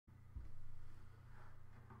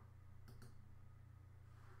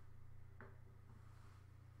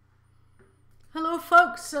Hello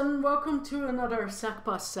folks and welcome to another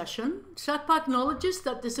SACPA session. SACPA acknowledges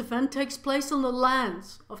that this event takes place on the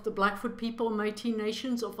lands of the Blackfoot people and Métis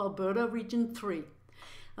Nations of Alberta Region 3,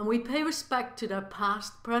 and we pay respect to their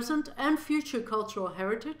past, present and future cultural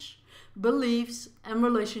heritage, beliefs and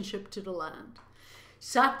relationship to the land.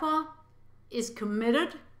 SACPA is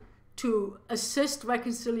committed to assist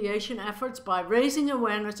reconciliation efforts by raising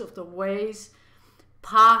awareness of the ways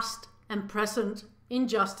past and present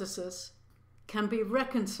injustices can be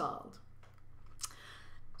reconciled.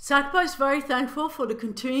 SACPA is very thankful for the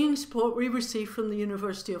continuing support we receive from the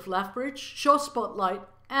University of Lethbridge, Shaw Spotlight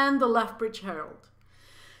and the Lethbridge Herald.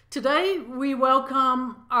 Today we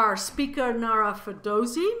welcome our speaker Nara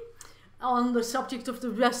Ferdowsi on the subject of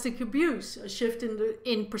domestic abuse, a shift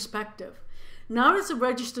in perspective. Nara is a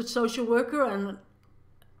registered social worker and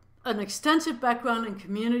an extensive background in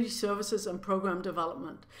community services and program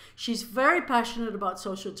development. She's very passionate about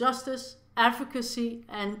social justice, advocacy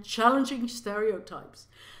and challenging stereotypes.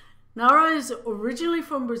 Nara is originally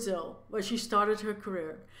from Brazil, where she started her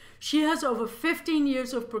career. She has over 15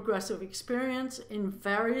 years of progressive experience in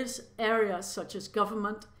various areas such as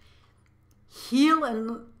government, heal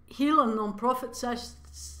and non-profit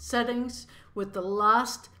settings, with the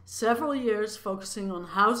last several years focusing on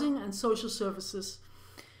housing and social services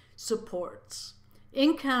supports.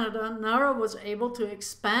 In Canada, Nara was able to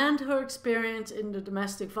expand her experience in the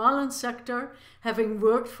domestic violence sector, having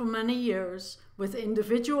worked for many years with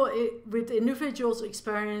individuals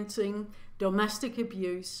experiencing domestic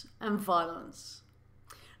abuse and violence.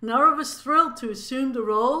 Nara was thrilled to assume the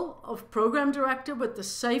role of program director with the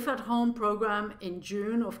Safe at Home program in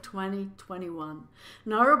June of 2021.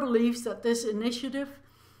 Nara believes that this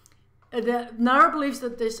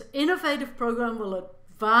innovative program will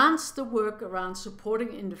advance the work around supporting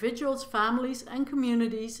individuals, families, and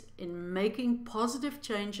communities in making positive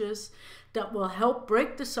changes that will help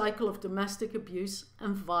break the cycle of domestic abuse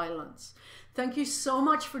and violence. Thank you so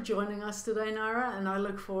much for joining us today, Nara, and I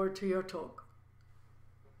look forward to your talk.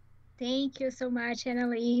 Thank you so much,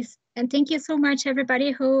 Annalise. And thank you so much,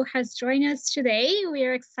 everybody who has joined us today. We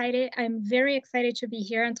are excited. I'm very excited to be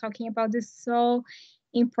here and talking about this so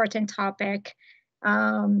important topic.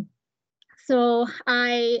 So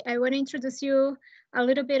I want to introduce you a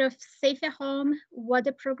little bit of Safe at Home, what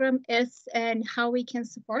the program is and how we can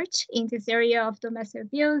support in this area of domestic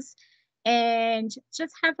abuse, and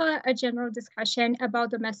just have a general discussion about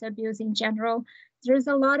domestic abuse in general. There's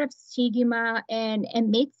a lot of stigma and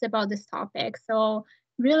myths about this topic. So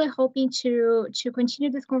really hoping to continue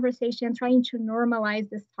this conversation, trying to normalize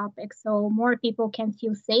this topic so more people can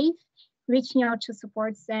feel safe, reaching out to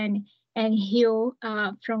supports and heal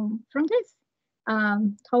from this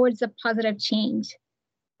towards a positive change.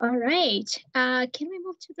 All right, can we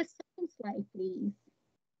move to the second slide, please?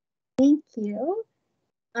 Thank you.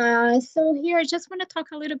 So here, I just want to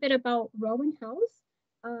talk a little bit about Rowan House.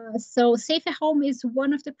 So Safe at Home is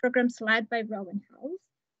one of the programs led by Rowan House.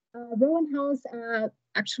 Rowan House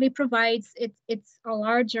actually provides, it's a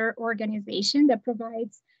larger organization that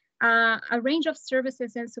provides a range of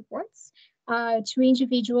services and supports to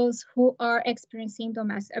individuals who are experiencing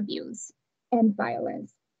domestic abuse and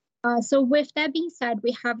violence. So with that being said,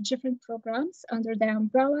 we have different programs under the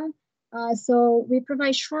umbrella. So we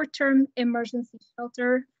provide short-term emergency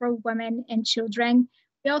shelter for women and children.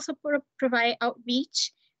 We also provide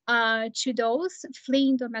outreach to those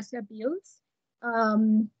fleeing domestic abuse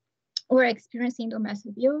or experiencing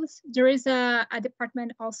domestic abuse. There is a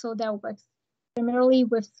department also that works primarily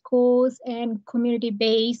with schools and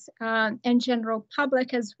community-based and general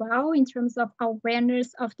public as well in terms of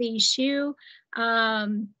awareness of the issue,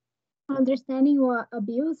 understanding what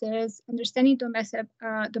abuse is, understanding domestic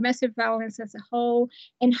violence as a whole,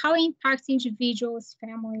 and how it impacts individuals,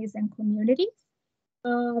 families, and communities.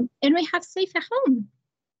 And we have Safe at Home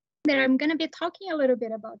that I'm going to be talking a little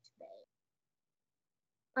bit about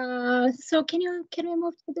today. So can we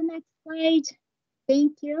move to the next slide?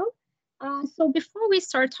 Thank you. So before we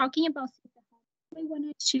start talking about Safe at Home, we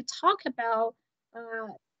wanted to talk about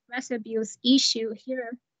domestic abuse issue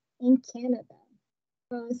here in Canada.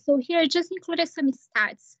 So here I just included some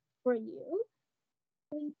stats for you.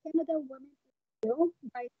 In Canada, women are killed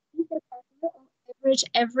by their partner on average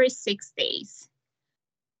every 6 days.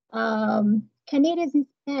 Canadians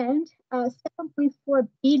spend 7.4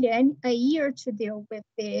 billion a year to deal with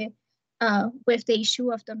the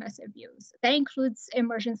issue of domestic abuse. That includes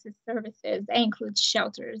emergency services, that includes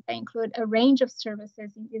shelters, that include a range of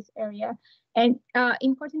services in this area. And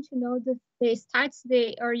important to know that the stats,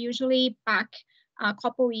 they are usually back a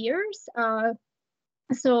couple years.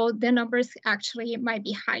 So the numbers actually might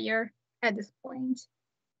be higher at this point.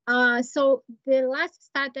 So the last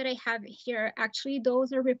stat that I have here, actually,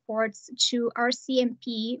 those are reports to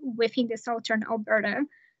RCMP within the Southern Alberta.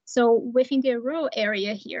 So within the rural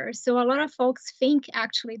area here. So a lot of folks think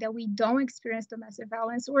actually that we don't experience domestic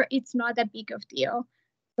violence or it's not that big of a deal.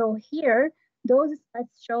 So here, those stats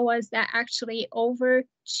show us that actually over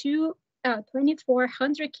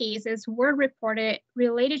 2,400 cases were reported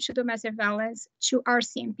related to domestic violence to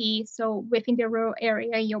RCMP, so within the rural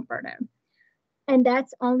area in Alberta. And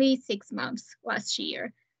that's only 6 months last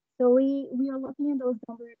year. So we are looking at those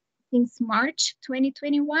numbers since March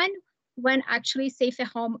 2021, when actually Safe at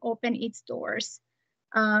Home opened its doors.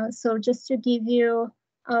 So just to give you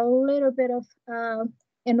a little bit of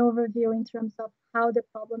an overview in terms of how the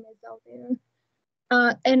problem is out there.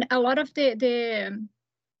 And a lot of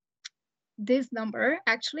this number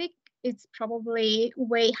actually it's probably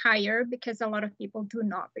way higher because a lot of people do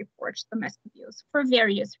not report domestic abuse for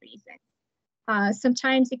various reasons.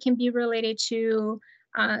 Sometimes it can be related to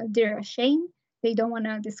they're ashamed, they don't want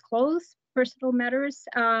to disclose personal matters,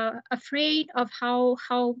 afraid of how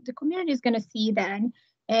the community is going to see them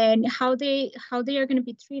and how they are going to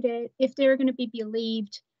be treated, if they're going to be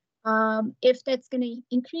believed, if that's going to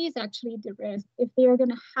increase actually the risk, if they are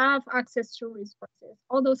going to have access to resources,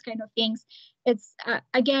 all those kind of things. It's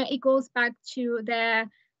again, it goes back to the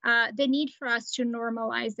need for us to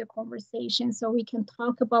normalize the conversation so we can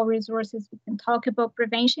talk about resources, we can talk about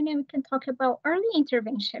prevention, and we can talk about early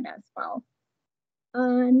intervention as well.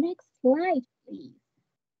 Next slide, please.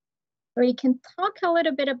 We can talk a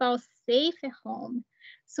little bit about Safe at Home.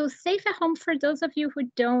 So Safe at Home, for those of you who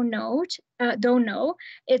don't know,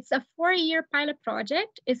 it's a 4-year pilot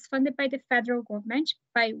project. It's funded by the federal government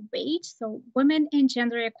by WAGE, so Women and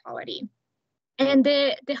Gender Equality. And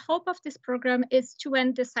the hope of this program is to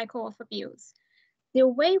end the cycle of abuse. The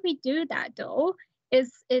way we do that, though,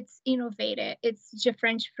 is it's innovative. It's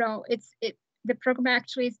different from the program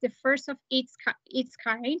actually is the first of its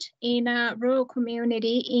kind in a rural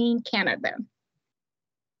community in Canada.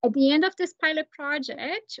 At the end of this pilot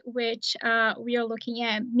project, which we are looking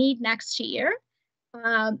at mid next year,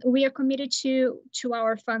 we are committed to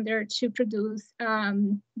our funder to produce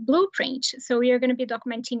blueprint. So we are going to be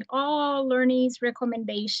documenting all learnings,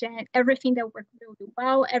 recommendation, everything that worked really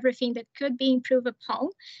well, everything that could be improved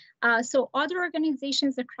upon. So other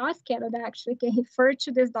organizations across Canada actually can refer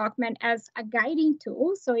to this document as a guiding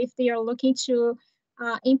tool. So if they are looking to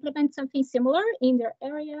implement something similar in their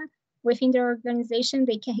area, within their organization,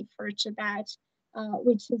 they can refer to that,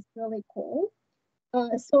 which is really cool.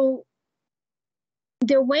 So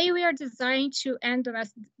the way we are designed to end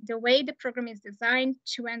the way the program is designed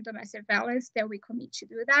to end domestic violence, that we commit to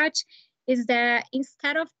do that, is that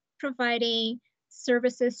instead of providing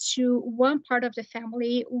services to one part of the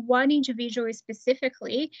family, one individual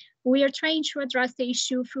specifically, we are trying to address the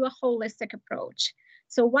issue through a holistic approach.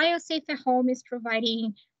 So while Safe at Home is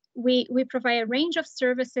providing, we provide a range of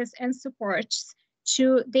services and supports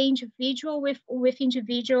to the individual with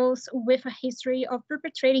individuals with a history of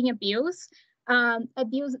perpetrating abuse,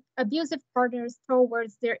 abusive partners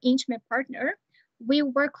towards their intimate partner. We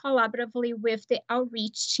work collaboratively with the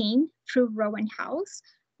outreach team through Rowan House,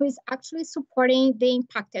 who is actually supporting the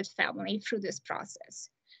impacted family through this process.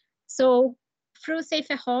 So through Safe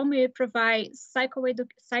at Home, we provide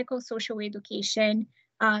psychosocial education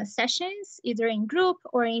sessions, either in group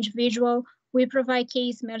or individual. We provide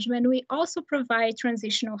case management. We also provide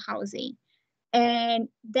transitional housing. And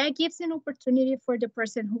that gives an opportunity for the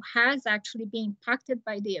person who has actually been impacted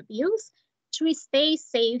by the abuse to stay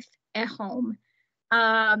safe at home.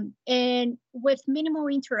 And with minimal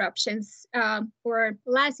interruptions or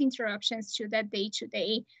less interruptions to that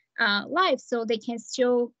day-to-day life, so they can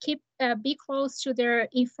still be close to their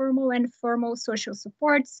informal and formal social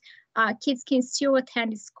supports. Kids can still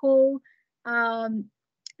attend school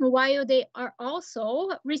while they are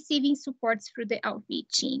also receiving supports through the outreach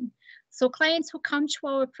team. So clients who come to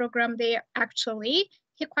our program, they are actually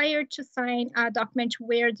required to sign a document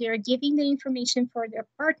where they're giving the information for their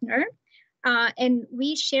partner. And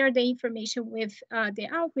we share the information with the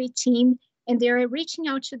outreach team, and they're reaching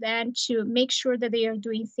out to them to make sure that they are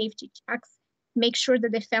doing safety checks, make sure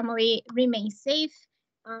that the family remains safe,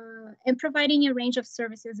 and providing a range of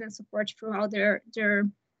services and support throughout their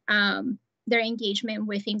engagement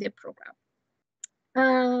within the program.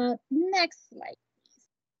 Next slide, please.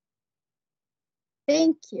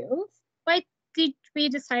 Thank you. Why did we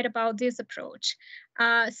decide about this approach?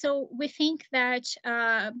 So we think that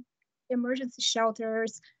emergency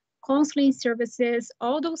shelters, counseling services,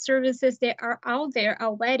 all those services that are out there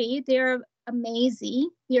already, they're amazing,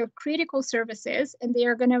 they're critical services, and they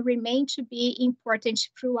are going to remain to be important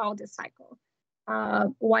throughout the cycle.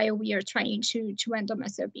 while we are trying to end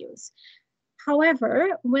domestic abuse.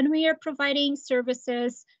 However, when we are providing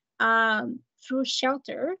services through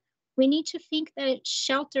shelter, we need to think that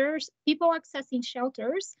shelters, people accessing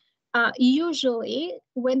shelters, usually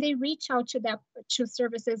when they reach out to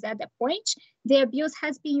services at that point, the abuse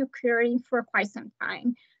has been occurring for quite some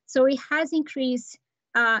time. So it has increased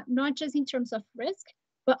not just in terms of risk,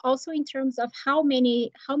 but also in terms of how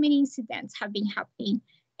many incidents have been happening.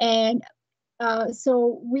 And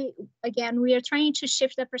so we are trying to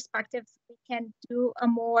shift the perspective so we can do a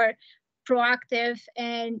more proactive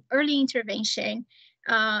and early intervention.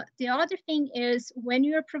 The other thing is when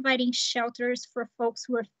you're providing shelters for folks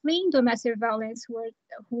who are fleeing domestic violence,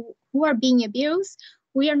 who are being abused,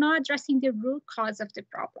 we are not addressing the root cause of the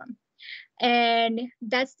problem. And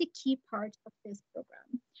that's the key part of this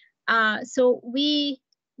program. So we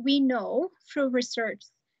know through research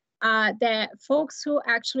that folks who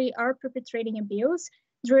actually are perpetrating abuse,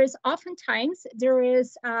 there is a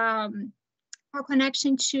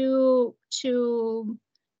connection to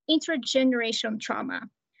intergenerational trauma.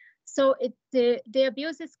 So the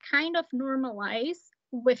abuse is kind of normalized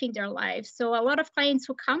within their lives. So a lot of clients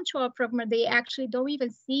who come to our program, they actually don't even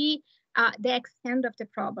see the extent of the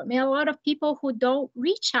problem. And a lot of people who don't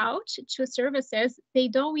reach out to services, they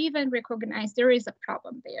don't even recognize there is a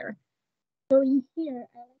problem there. So in here,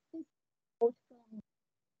 I like this quote from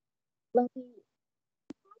Lucky.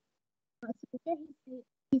 So here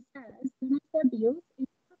he says, domestic abuse is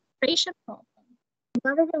a frustration problem,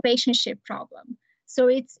 not a relationship problem. So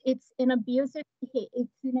it's an abusive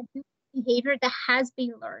behavior that has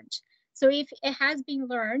been learned. So if it has been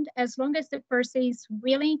learned, as long as the person is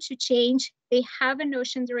willing to change, they have a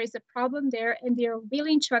notion there is a problem there, and they're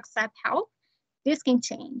willing to accept help, this can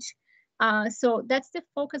change. So that's the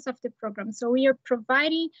focus of the program. So we are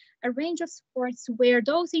providing a range of supports where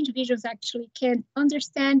those individuals actually can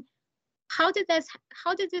understand how did this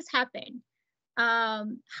happen?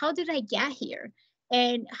 How did I get here?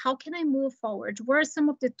 And how can I move forward? What are some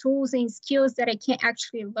of the tools and skills that I can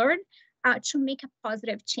actually learn to make a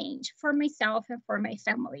positive change for myself and for my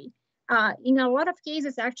family? In a lot of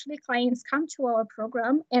cases, actually, clients come to our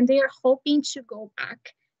program and they are hoping to go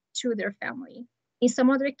back to their family. In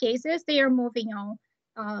some other cases, they are moving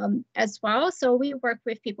on as well. So we work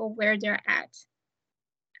with people where they're at.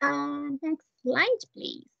 Next slide,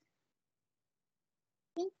 please.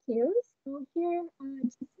 Thank you. So here,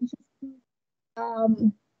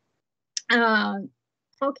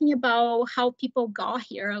 talking about how people got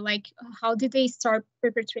here, like how did they start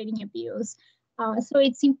perpetrating abuse? So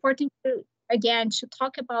it's important to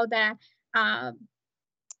talk about that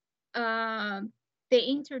the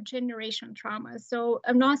intergenerational trauma. So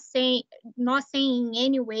I'm not saying in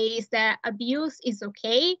any ways that abuse is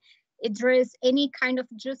okay. If there is any kind of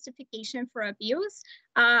justification for abuse,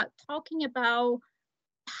 talking about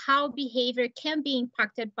how behavior can be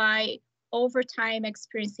impacted by over time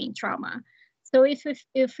experiencing trauma. So if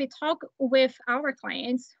we talk with our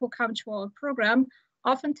clients who come to our program,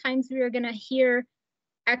 oftentimes we are going to hear,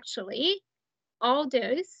 actually, all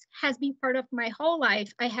this has been part of my whole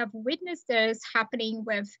life. I have witnessed this happening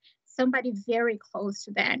with somebody very close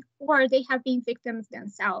to them, or they have been victims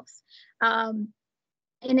themselves. And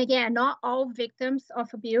again, not all victims of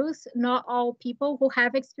abuse, not all people who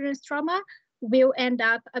have experienced trauma will end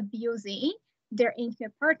up abusing their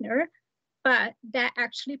intimate partner, but that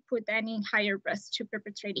actually put them in higher risk to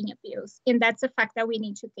perpetrating abuse. And that's a fact that we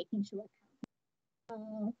need to take into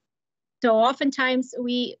account. So oftentimes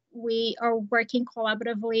we are working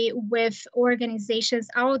collaboratively with organizations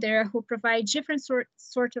out there who provide different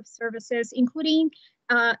sort of services, including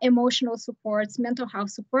emotional supports, mental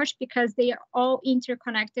health supports, because they are all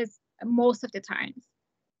interconnected most of the time.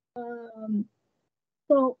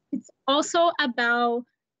 So it's also about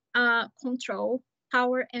control,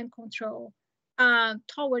 power and control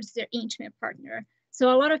towards their intimate partner.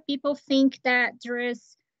 So a lot of people think that there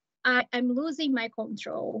is, I'm losing my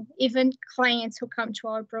control. Even clients who come to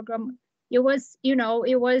our program, it was in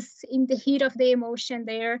the heat of the emotion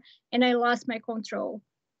there, and I lost my control.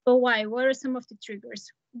 But why? What are some of the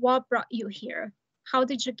triggers? What brought you here? How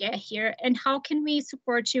did you get here? And how can we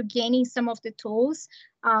support you gaining some of the tools,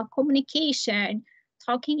 communication,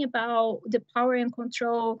 talking about the power and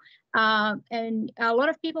control. And a lot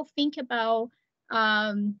of people think about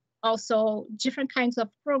also different kinds of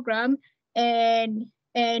program and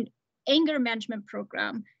anger management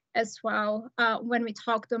program as well when we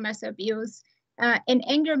talk domestic abuse. And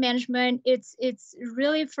anger management, it's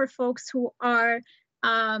really for folks who are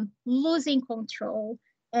losing control,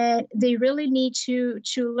 and they really need to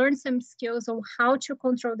learn some skills on how to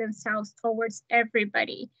control themselves towards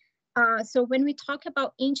everybody. So when we talk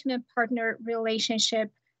about intimate partner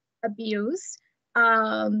relationship abuse,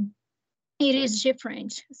 it is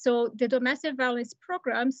different. So the domestic violence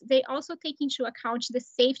programs, they also take into account the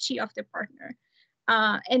safety of the partner,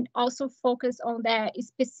 and also focus on that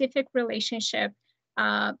specific relationship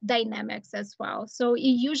dynamics as well. So it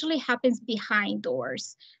usually happens behind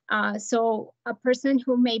doors. So a person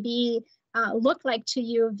who maybe look like to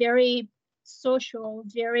you very social,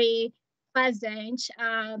 very pleasant,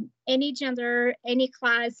 any gender, any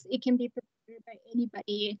class, it can be perpetrated by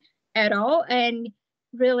anybody at all. And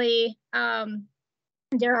really,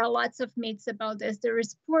 there are lots of myths about this. There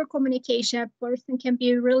is poor communication. A person can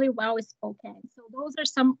be really well spoken. So those are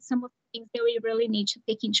some of the things that we really need to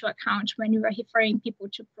take into account when we are referring people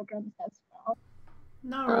to programs as well.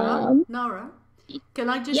 Nara, can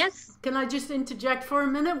Yes. I just interject for a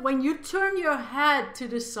minute? When you turn your head to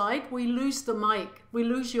the side, we lose the mic. We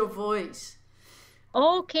lose your voice.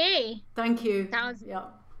 Okay. Thank you. Sounds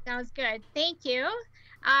good. Thank you.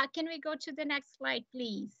 Can we go to the next slide,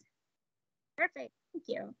 please? Perfect. Thank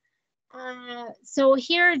you. So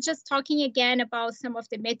here, just talking again about some of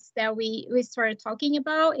the myths that we started talking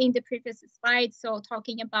about in the previous slide. So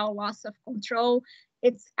talking about loss of control,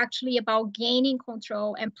 it's actually about gaining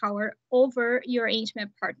control and power over your intimate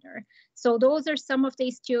partner. So those are some of the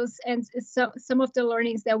skills and some of the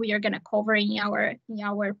learnings that we are going to cover in our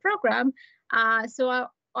program. So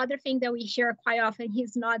other thing that we hear quite often,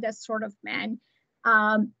 he's not that sort of man.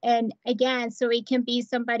 And again, so it can be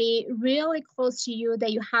somebody really close to you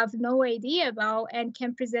that you have no idea about and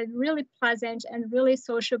can present really pleasant and really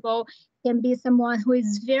sociable. Can be someone who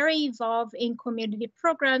is very involved in community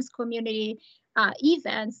programs, community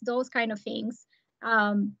events, those kind of things.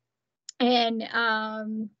 What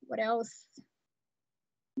else?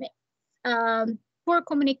 Poor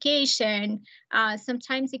communication.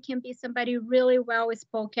 Sometimes it can be somebody really well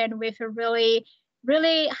spoken with a really,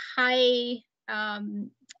 really high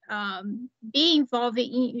be involved in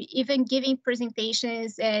even giving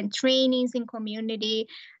presentations and trainings in community.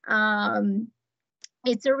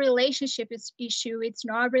 It's a relationship issue. It's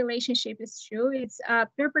not a relationship issue. It's a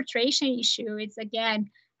perpetration issue. It's again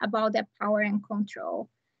about that power and control.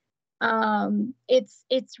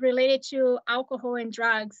 It's related to alcohol and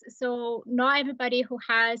drugs. So not everybody who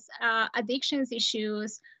has addictions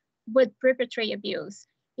issues would perpetrate abuse.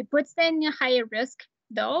 It puts them in a higher risk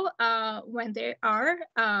though, when they are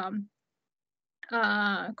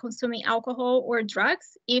consuming alcohol or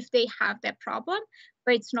drugs, if they have that problem,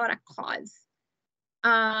 but it's not a cause.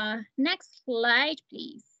 Next slide,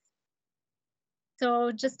 please.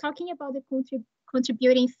 So just talking about the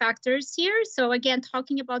contributing factors here. So again,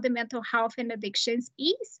 talking about the mental health and addictions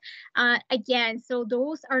piece. Again, so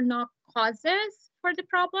those are not causes for the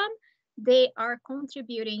problem. They are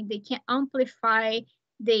contributing. They can amplify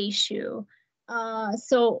the issue.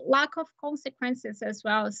 So lack of consequences as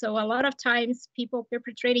well. So a lot of times people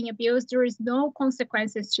perpetrating abuse, there is no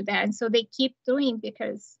consequences to that. And so they keep doing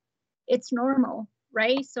because it's normal,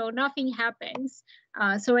 right? So nothing happens.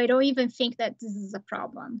 So I don't even think that this is a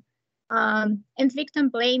problem. And victim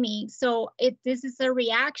blaming. So this is a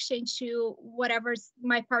reaction to whatever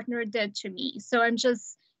my partner did to me. So I'm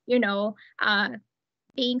just,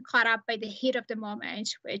 being caught up by the heat of the moment,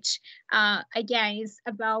 which again is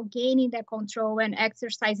about gaining that control and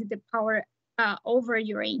exercising the power over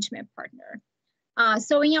your intimate partner.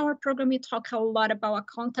 So in our program, we talk a lot about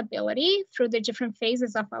accountability through the different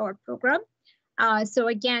phases of our program. So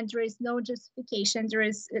again, there is no justification, there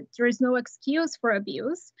is no excuse for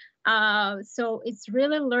abuse. So it's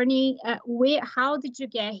really learning how did you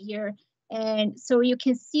get here? And so you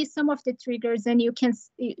can see some of the triggers and you can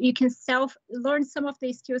learn some of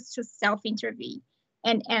the skills to self-intervene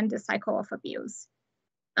and end the cycle of abuse.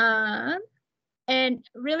 And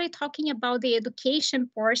really talking about the education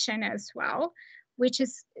portion as well, which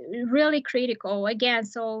is really critical. Again,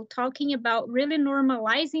 so talking about really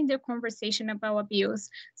normalizing the conversation about abuse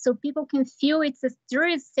so people can feel there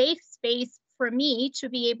is a safe space for me to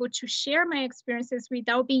be able to share my experiences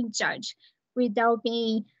without being judged, without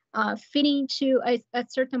being fitting into a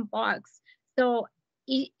certain box. So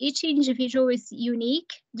each individual is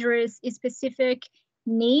unique. There is specific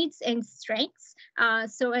needs and strengths.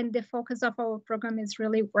 And the focus of our program is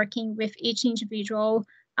really working with each individual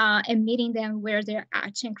and meeting them where they're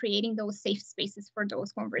at and creating those safe spaces for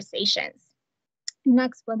those conversations.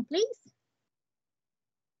 Next one, please.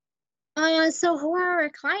 So who are our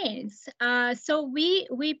clients? So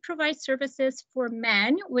we provide services for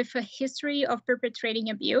men with a history of perpetrating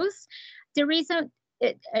abuse. The reason,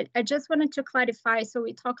 I just wanted to clarify, so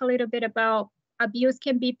we talk a little bit about abuse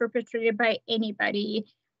can be perpetrated by anybody,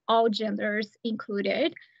 all genders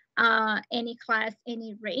included. any class,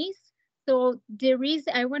 any race. So the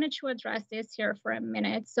reason I wanted to address this here for a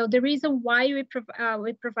minute. So the reason why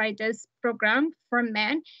we provide this program for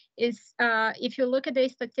men is if you look at the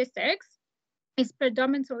statistics, it's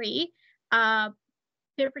predominantly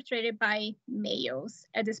perpetrated by males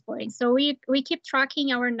at this point. So we keep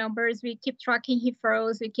tracking our numbers, we keep tracking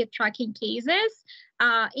referrals, we keep tracking cases.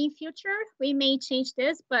 In future, we may change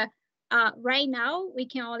this, but right now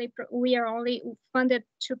we are only funded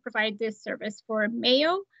to provide this service for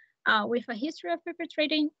male with a history of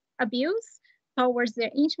perpetrating abuse towards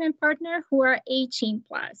their intimate partner who are 18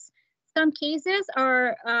 plus. Some cases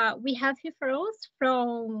are we have referrals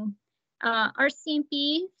from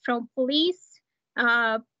RCMP, from police,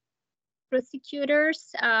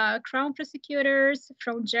 prosecutors, crown prosecutors,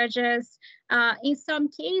 from judges. In some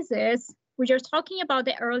cases, we are talking about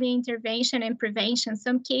the early intervention and prevention.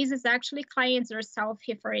 Some cases, actually, clients are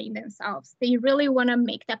self-referring themselves. They really want to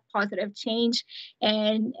make that positive change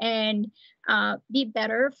and be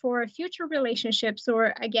better for future relationships,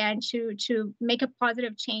 or again, to make a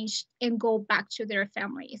positive change and go back to their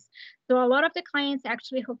families. So a lot of the clients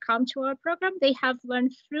actually who come to our program, they have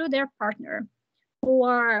learned through their partner, who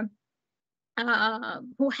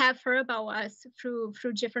have heard about us through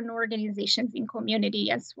different organizations in community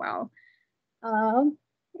as well.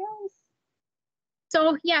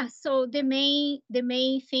 So yeah, so the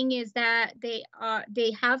main thing is that they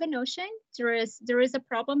have a notion there is a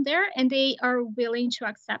problem there, and they are willing to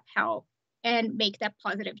accept help and make that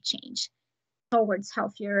positive change towards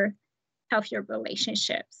healthier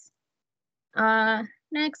relationships.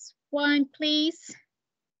 Next one, please.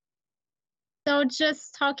 So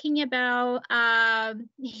just talking about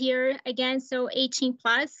here again, so 18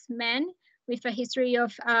 plus men with a history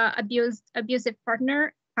of abusive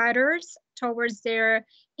patterns towards their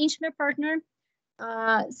intimate partner.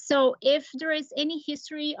 So if there is any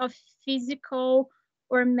history of physical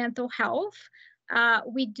or mental health,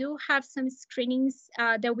 we do have some screenings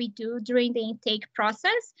that we do during the intake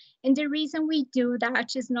process. And the reason we do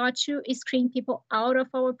that is not to screen people out of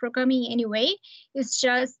our program in any way. It's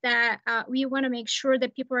just that we want to make sure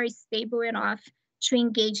that people are stable enough to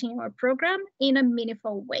engage in our program in a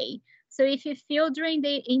meaningful way. So if you feel during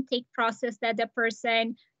the intake process that the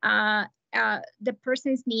person's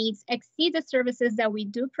needs exceed the services that we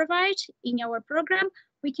do provide in our program,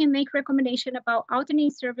 we can make recommendation about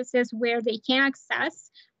alternate services where they can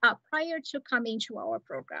access prior to coming to our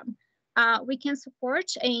program. We can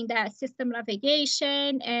support in the system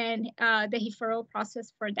navigation and the referral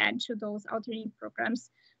process for them to those alternate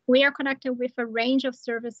programs. We are connected with a range of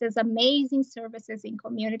services, amazing services in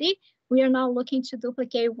community. We are not looking to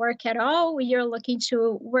duplicate work at all. We are looking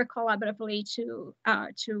to work collaboratively to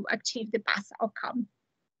achieve the best outcome.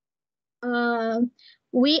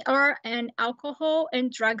 We are an alcohol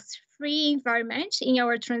and drugs-free environment in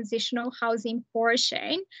our transitional housing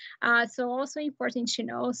portion. So also important to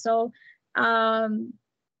know. So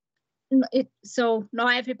so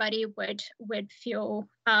not everybody would feel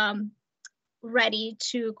ready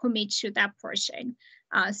to commit to that portion.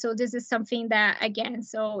 So this is something that, again,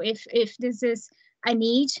 so if this is a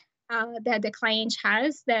need that the client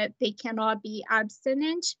has, that they cannot be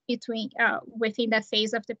abstinent within the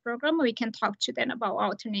phase of the program, we can talk to them about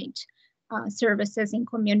alternate services in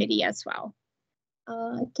community as well.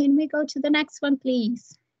 Can we go to the next one,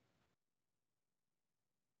 please?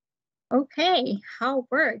 Okay, how it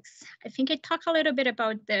works. I think I talked a little bit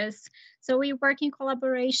about this. So we work in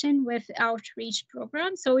collaboration with outreach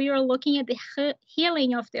programs. So we are looking at the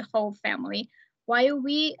healing of the whole family. While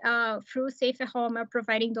we, through Safe at Home, are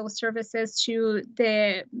providing those services to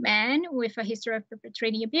the men with a history of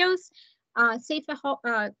perpetrating abuse, Safe at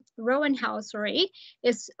Home, Rowan House,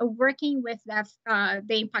 is working with the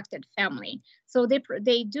impacted family. So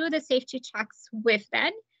they do the safety checks with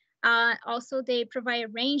them. Also, they provide a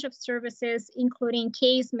range of services, including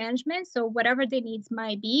case management. So whatever the needs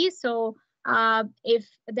might be. So if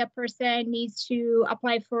the person needs to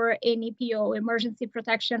apply for an EPO, emergency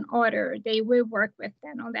protection order, they will work with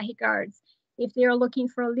them on that regards. If they are looking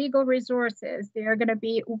for legal resources, they are going to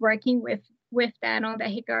be working with them on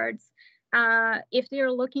that regards. If they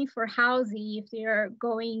are looking for housing, if they are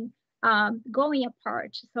going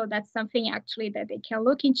apart, so that's something actually that they can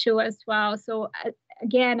look into as well. So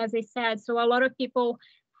again, as I said, so a lot of people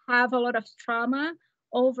have a lot of trauma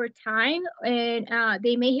over time, and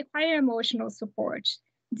they may require emotional support.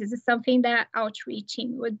 This is something that outreach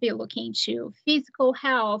team would be looking to. Physical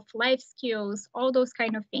health, life skills, all those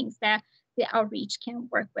kind of things that the outreach can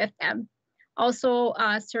work with them. Also,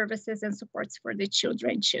 services and supports for the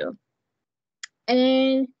children too.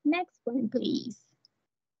 And next one, please.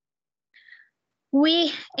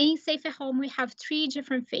 We in Safe at Home, we have 3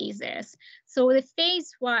 different phases. So the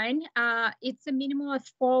phase 1, it's a minimum of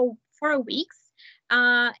four weeks,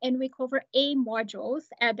 and we cover 8 modules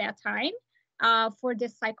at that time for the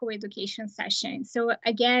psychoeducation session. So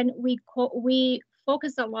again, we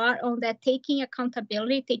focus a lot on that, taking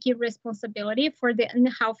accountability, taking responsibility for the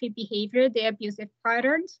unhealthy behavior, the abusive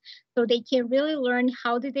patterns, so they can really learn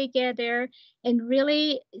how did they get there, and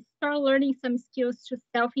really start learning some skills to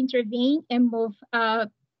self-intervene and move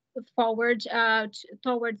forward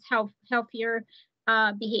towards healthier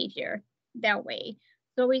behavior that way.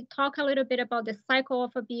 So we talk a little bit about the cycle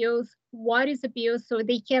of abuse, what is abuse, so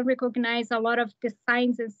they can recognize a lot of the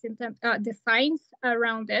signs and symptoms, the signs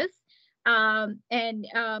around this. Again,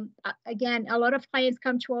 a lot of clients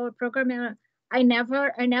come to our program and I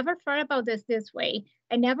never thought about this way.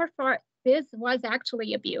 I never thought this was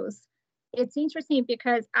actually abuse. It's interesting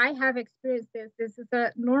because I have experienced this. This is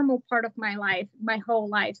a normal part of my life, my whole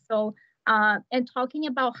life. So, and talking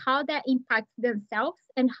about how that impacts themselves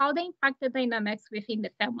and how they impact the dynamics within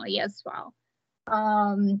the family as well.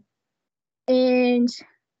 And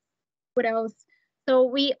what else? So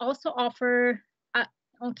we also offer,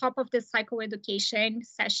 on top of the psychoeducation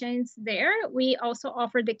sessions there, we also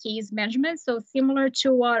offer the case management. So similar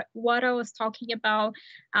to what I was talking about,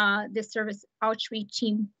 the service outreach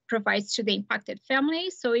team provides to the impacted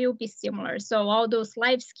families. So it will be similar. So all those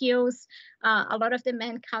life skills, a lot of the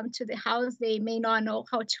men come to the house, they may not know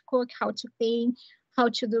how to cook, how to clean, how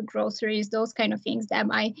to do groceries, those kind of things that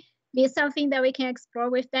might be something that we can explore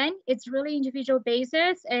with them. It's really individual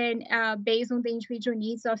basis and based on the individual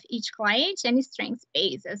needs of each client and strengths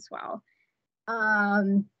based as well.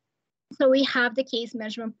 So we have the case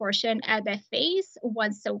management portion at that phase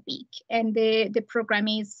once a week, and the program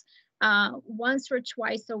is once or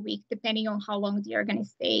twice a week, depending on how long they are going to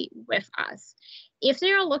stay with us. If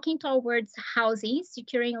they are looking towards housing,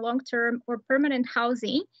 securing long-term or permanent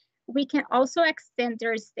housing, we can also extend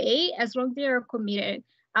their stay as long as they are committed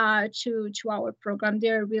to our program.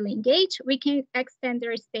 They're really engaged. We can extend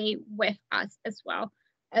their stay with us as well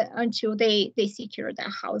until they secure the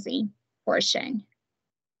housing portion.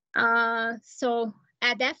 So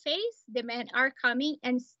at that phase, the men are coming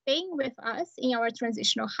and staying with us in our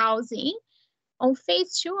transitional housing. On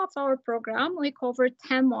phase 2 of our program, we cover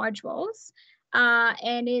 10 modules,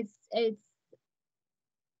 and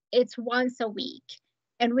it's once a week.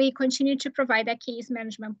 And we continue to provide a case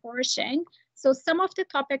management portion. So some of the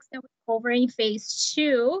topics that we cover in phase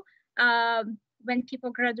 2, when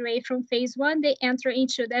people graduate from phase 1, they enter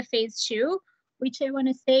into the phase 2, which I want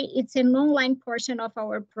to say it's an online portion of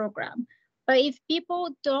our program. But if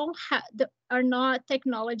people are not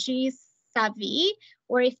technology savvy,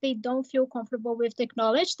 or if they don't feel comfortable with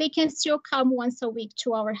technology, they can still come once a week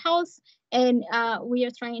to our house. And we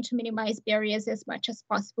are trying to minimize barriers as much as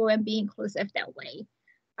possible and be inclusive that way.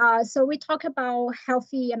 So we talk about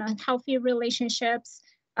healthy and unhealthy relationships,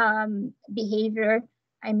 behavior.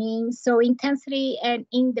 So intensity and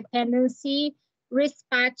independency,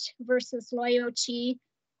 respect versus loyalty,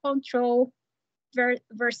 control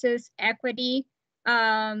versus equity,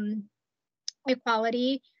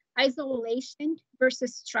 equality, isolation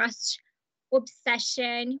versus trust,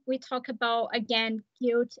 obsession. We talk about, again,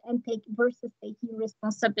 guilt and versus taking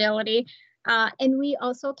responsibility. And we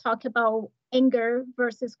also talk about anger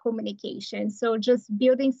versus communication. So just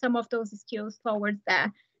building some of those skills towards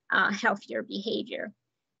that healthier behavior.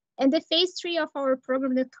 And the phase 3 of our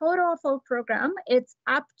program, the total of our program, it's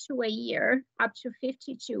up to a year, up to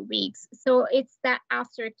 52 weeks. So it's that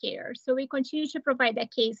aftercare. So we continue to provide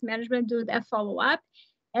that case management, do that follow-up.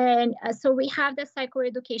 And so we have the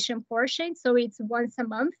psychoeducation portion. So it's once a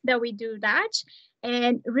month that we do that.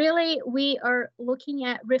 And really, we are looking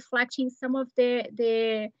at reflecting some of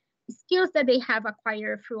the skills that they have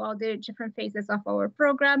acquired throughout the different phases of our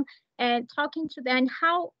program and talking to them,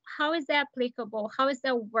 how is that applicable? How is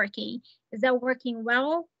that working? Is that working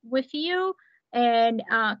well with you? And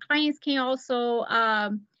clients can also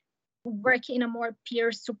work in a more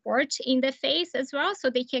peer support in the phase as well, so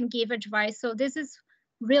they can give advice. So this is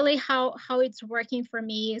really how it's working for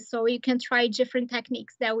me. So you can try different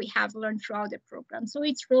techniques that we have learned throughout the program. So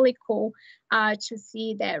it's really cool to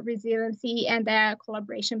see that resiliency and that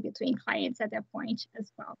collaboration between clients at that point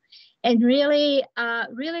as well. And really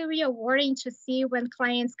rewarding to see when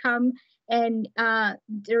clients come and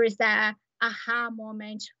there is that aha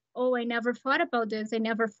moment. Oh, I never thought about this. I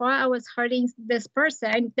never thought I was hurting this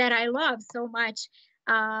person that I love so much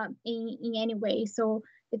in any way. So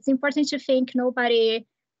it's important to think nobody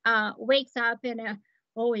wakes up and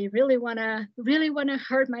oh, I really wanna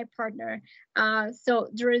hurt my partner. So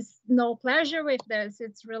there is no pleasure with this.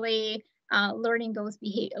 It's really learning those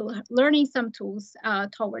learning some tools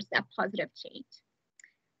towards that positive change.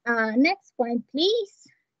 Next point, please.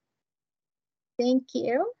 Thank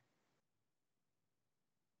you.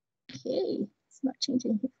 Okay, it's not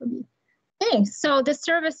changing here for me. Okay, so the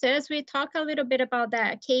services, we talk a little bit about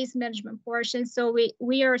that case management portion. So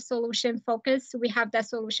we are solution focused. We have that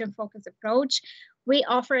solution focused approach. We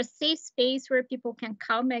offer a safe space where people can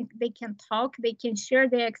come and they can talk, they can share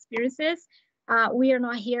their experiences. We are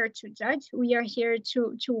not here to judge. We are here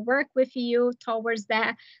to work with you towards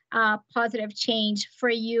that positive change for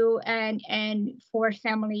you and for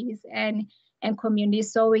families and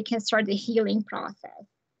communities, so we can start the healing process.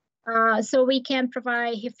 So we can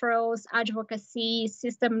provide referrals, advocacy,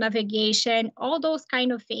 system navigation, all those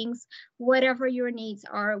kind of things. Whatever your needs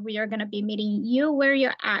are, we are going to be meeting you where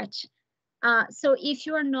you're at. So if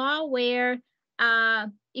you're not aware,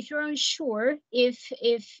 if you're unsure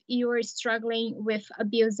if you're struggling with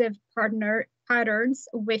abusive partner patterns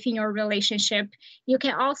within your relationship, you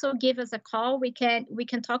can also give us a call. We can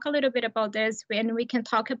talk a little bit about this, and we can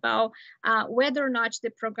talk about whether or not the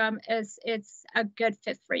program it's a good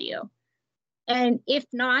fit for you. And if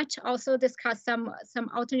not, also discuss some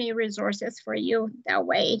alternate resources for you that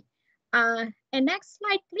way. And next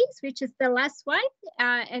slide, please, which is the last one,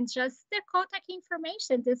 and just the contact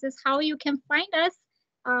information. This is how you can find us.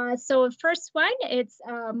 So first one, it's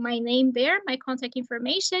my name there, my contact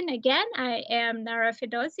information. Again, I am Nara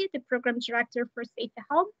Fedosi, the Program Director for Safe at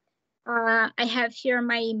Home. I have here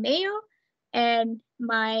my email and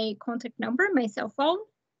my contact number, my cell phone.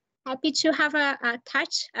 Happy to have a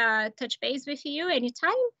touch base with you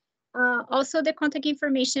anytime. Also the contact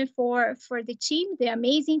information for the team, the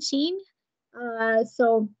amazing team.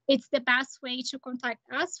 So it's the best way to contact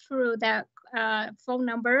us through the phone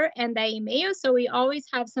number and the email. So we always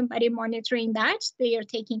have somebody monitoring that. They are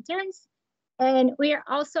taking turns. And we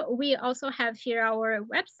also have here our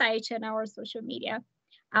website and our social media.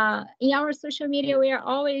 In our social media, we are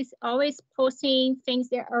always posting things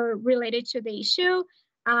that are related to the issue.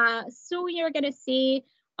 So you're going to see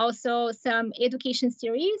also some education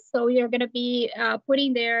series. So you're going to be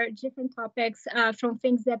putting there different topics from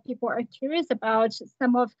things that people are curious about.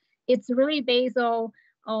 Some of it's really based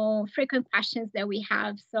on frequent questions that we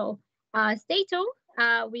have. So stay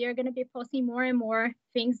tuned. We are going to be posting more and more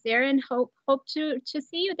things there, and hope to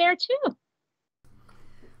see you there too.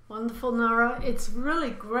 Wonderful, Nara. It's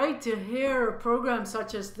really great to hear a program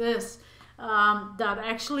such as this that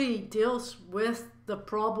actually deals with the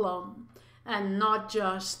problem and not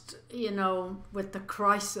just, with the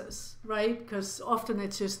crisis, right? Because often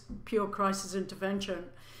it's just pure crisis intervention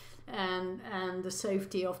and the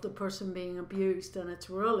safety of the person being abused. And it's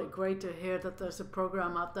really great to hear that there's a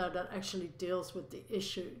program out there that actually deals with the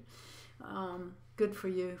issue. Good for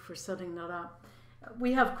you for setting that up.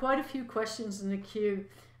 We have quite a few questions in the queue.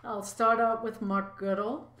 I'll start out with Mark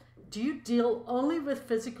Goodall. Do you deal only with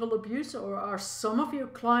physical abuse, or are some of your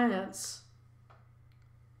clients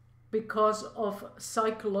because of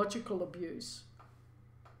psychological abuse?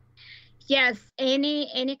 Yes,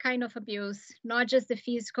 any kind of abuse, not just the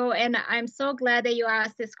physical. And I'm so glad that you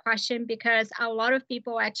asked this question, because a lot of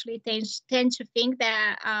people actually tend to think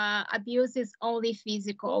that abuse is only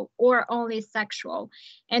physical or only sexual,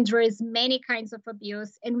 and there is many kinds of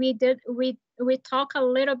abuse. And we talk a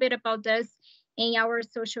little bit about this in our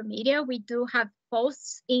social media. We do have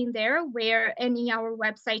posts in there and in our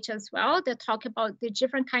website as well, that talk about the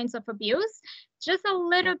different kinds of abuse. Just a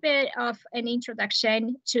little bit of an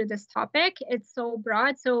introduction to this topic. It's so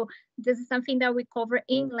broad. So this is something that we cover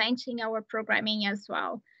in length in our programming as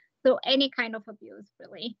well. So any kind of abuse,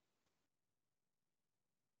 really.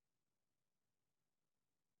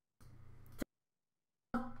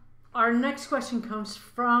 Our next question comes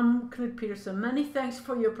from Knut Peterson. Many thanks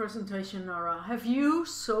for your presentation, Nara. Have you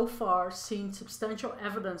so far seen substantial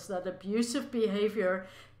evidence that abusive behavior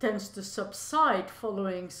tends to subside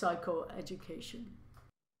following psychoeducation?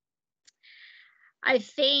 I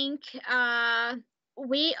think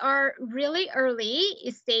we are really early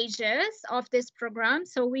stages of this program,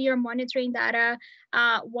 so we are monitoring data.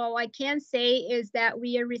 What I can say is that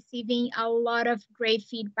we are receiving a lot of great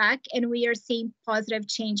feedback, and we are seeing positive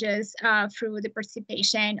changes through the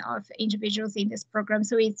participation of individuals in this program.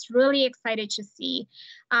 So it's really exciting to see.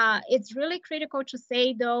 It's really critical to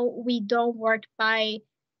say, though, we don't work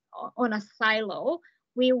on a silo.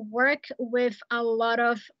 We work with a lot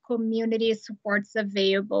of community supports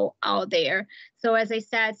available out there. So as I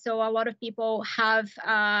said, so a lot of people have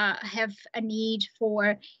a need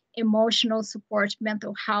for emotional support,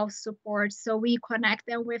 mental health support. So we connect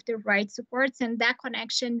them with the right supports, and that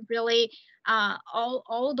connection really,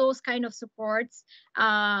 all those kind of supports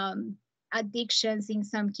addictions in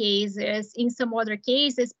some cases. In some other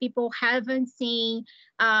cases, people haven't seen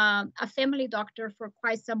a family doctor for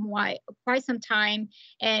quite some time,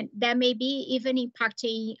 and that may be even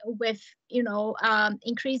impacting with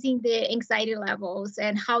increasing the anxiety levels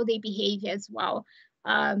and how they behave as well.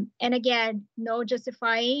 And again, no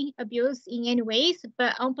justifying abuse in any ways,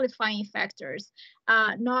 but amplifying factors.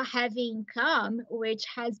 Not having income, which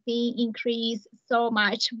has been increased so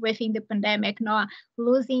much within the pandemic, not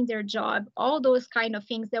losing their job, all those kind of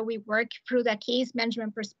things that we work through the case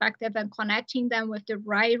management perspective and connecting them with the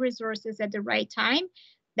right resources at the right time.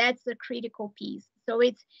 That's the critical piece. So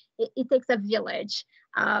it takes a village.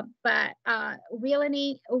 But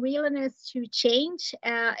willingness to change,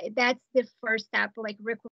 that's the first step, like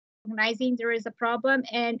recognizing there is a problem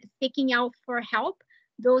and seeking out for help.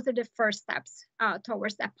 Those are the first steps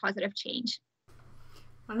towards that positive change.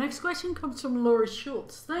 Our next question comes from Laura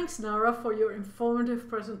Schultz. Thanks, Nara, for your informative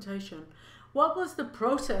presentation. What was the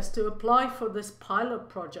process to apply for this pilot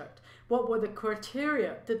project? What were the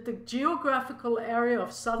criteria? Did the geographical area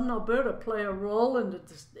of southern Alberta play a role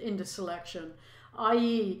in the selection?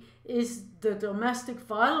 I.e., is the domestic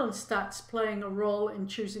violence stats playing a role in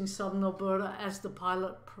choosing southern Alberta as the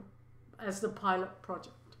pilot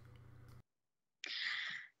project?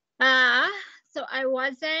 So I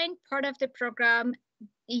wasn't part of the program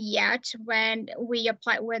yet when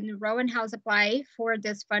Rowan House applied for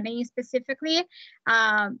this funding specifically.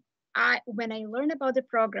 When I learned about the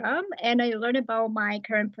program and I learned about my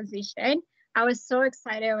current position, I was so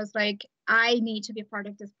excited. I was like, I need to be part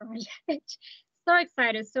of this project. So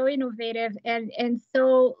excited, so innovative, and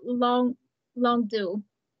so long due,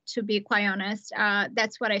 to be quite honest.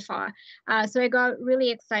 That's what I thought. So I got really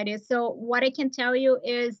excited. So what I can tell you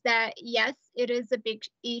is that, yes, it is a big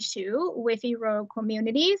issue within rural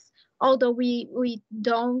communities, although we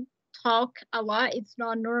don't talk a lot. It's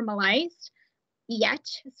not normalized yet.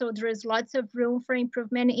 So there is lots of room for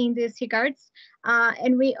improvement in these regards.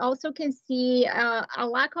 And we also can see a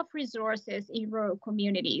lack of resources in rural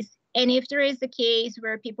communities. And if there is a case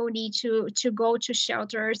where people need to go to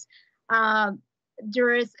shelters,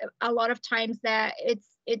 there is a lot of times that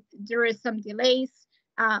there is some delays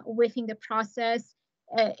within the process.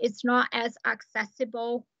 It's not as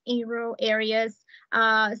accessible in rural areas.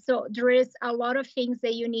 So there is a lot of things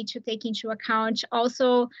that you need to take into account.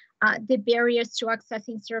 Also, the barriers to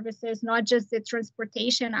accessing services, not just the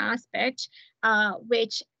transportation aspect,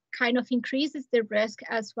 which kind of increases the risk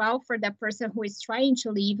as well for that person who is trying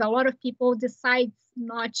to leave. A lot of people decide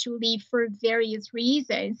not to leave for various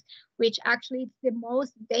reasons, which actually is the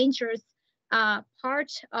most dangerous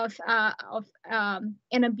part of an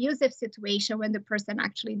abusive situation, when the person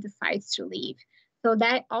actually decides to leave. So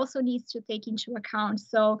that also needs to take into account.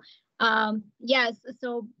 So yes,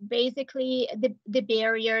 so basically the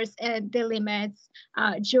barriers and the limits,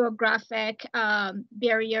 geographic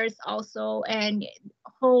barriers also, and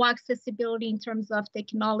whole accessibility in terms of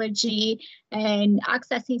technology and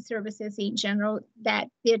accessing services in general, that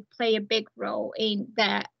did play a big role in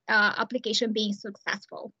the application being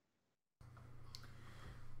successful.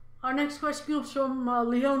 Our next question comes from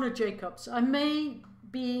Leona Jacobs. I may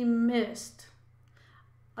be missed.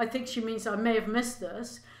 I think she means I may have missed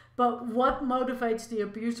this, but what motivates the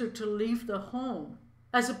abuser to leave the home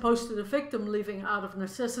as opposed to the victim leaving out of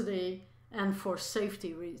necessity and for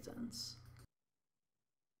safety reasons?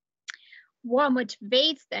 What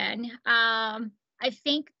motivates then? I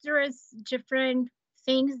think there is different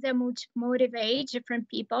things that motivate different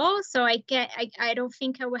people. So I don't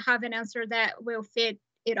think I will have an answer that will fit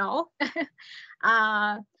it all. But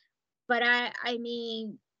I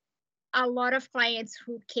mean, a lot of clients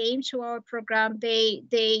who came to our program,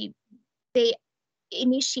 they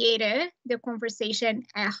initiated the conversation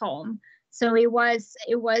at home. So it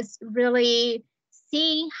was really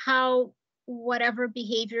seeing how whatever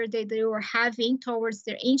behavior they were having towards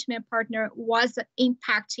their intimate partner was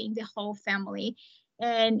impacting the whole family.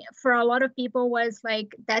 And for a lot of people was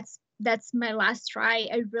like, that's my last try.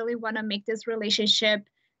 I really want to make this relationship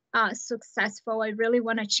successful. I really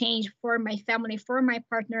want to change for my family, for my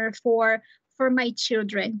partner, for my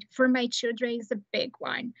children. For my children is a big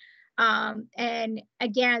one. And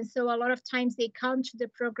again, so a lot of times they come to the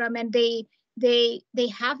program and they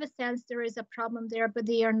have a sense there is a problem there, but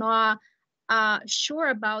they are not sure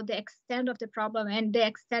about the extent of the problem and the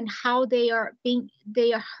extent how they are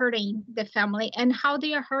hurting the family and how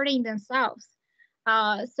they are hurting themselves.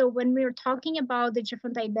 So when we're talking about the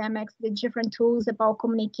different dynamics, the different tools about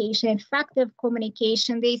communication, effective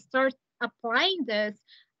communication, they start applying this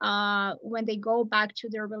when they go back to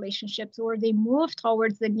their relationships or they move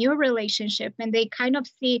towards the new relationship, and they kind of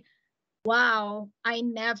see Wow, I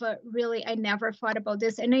never thought about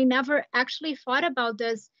this. And I never actually thought about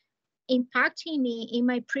this impacting me in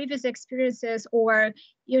my previous experiences, or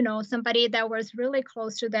somebody that was really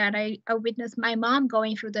close to that. I witnessed my mom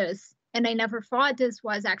going through this, and I never thought this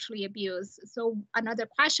was actually abuse. So another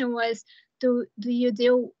question was, do you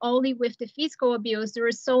deal only with the physical abuse? There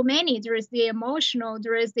is so many. There is the emotional,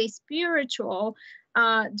 there is the spiritual,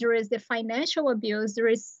 there is the financial abuse. There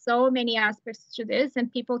is so many aspects to this,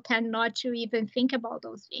 and people tend not to even think about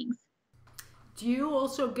those things. Do you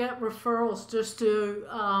also get referrals, just to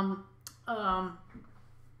um,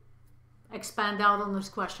 expand out on this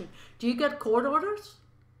question? Do you get court orders?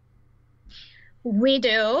 We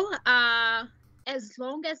do, as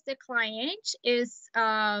long as the client is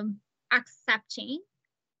accepting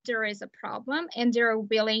there is a problem and they're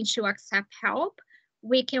willing to accept help,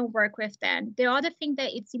 we can work with them. The other thing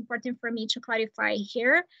that it's important for me to clarify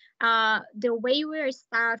here, the way we're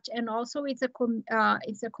staffed, and also it's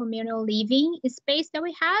a communal living space that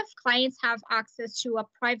we have. Clients have access to a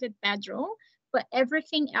private bedroom, but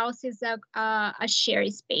everything else is a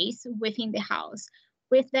shared space within the house.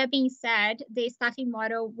 With that being said, the staffing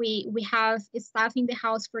model, we have staff in the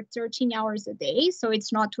house for 13 hours a day, so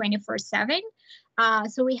it's not 24/7.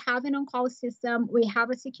 So we have an on-call system, we have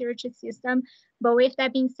a security system, but with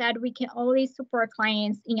that being said, we can only support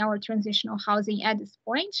clients in our transitional housing at this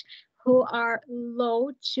point who are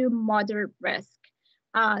low to moderate risk.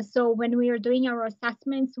 So when we are doing our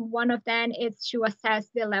assessments, one of them is to assess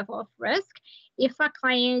the level of risk. If a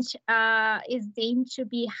client is deemed to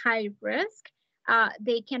be high risk,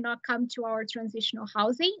 they cannot come to our transitional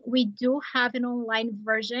housing. We do have an online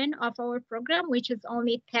version of our program, which is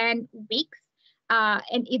only 10 weeks.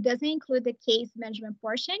 And it doesn't include the case management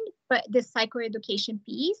portion, but the psychoeducation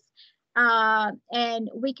piece. And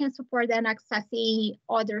we can support them accessing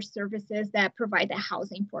other services that provide the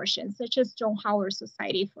housing portion, such as John Howard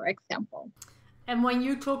Society, for example. And when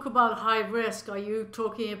you talk about high risk, are you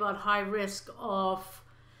talking about high risk of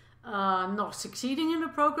not succeeding in the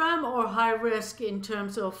program, or high risk in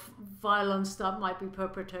terms of violence that might be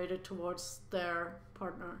perpetrated towards their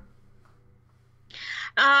partner?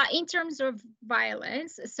 In terms of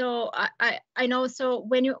violence, so I know. So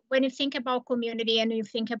when you think about community and you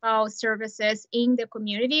think about services in the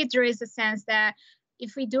community, there is a sense that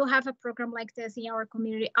if we do have a program like this in our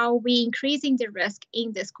community, are we increasing the risk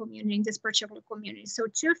in this community, in this particular community? So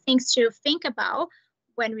two things to think about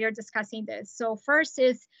when we are discussing this. So first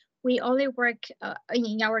is we only work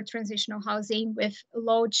in our transitional housing with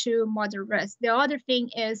low to moderate risk. The other thing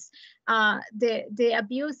is the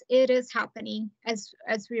abuse. It is happening, as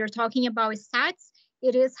we are talking about stats.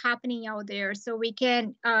 It is happening out there, so we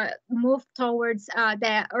can move towards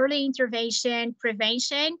the early intervention,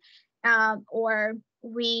 prevention, or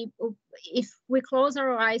if we close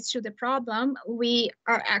our eyes to the problem, we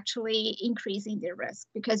are actually increasing the risk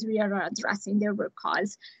because we are addressing the root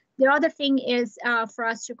cause. The other thing is for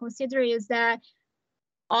us to consider is that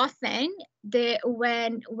often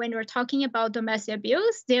when we're talking about domestic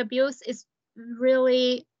abuse, the abuse is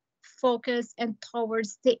really focused and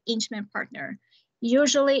towards the intimate partner.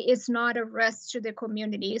 Usually it's not a risk to the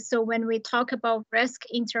community. So when we talk about risk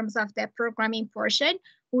in terms of the programming portion,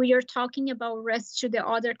 we are talking about risk to the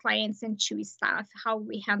other clients and to staff, how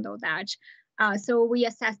we handle that. So we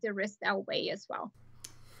assess the risk that way as well.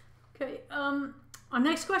 Okay. Our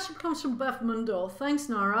next question comes from Beth Mundell. Thanks,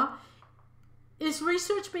 Nara. Is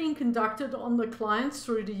research being conducted on the clients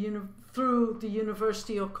through the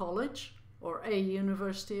university or college, or a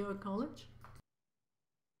university or college?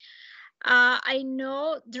 I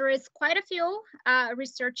know there is quite a few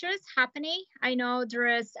researchers happening. I know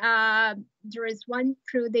there is one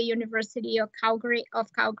through the University of Calgary.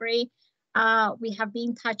 We have been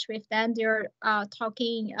in touch with them. They're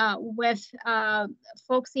talking with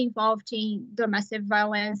folks involved in domestic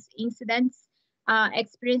violence incidents,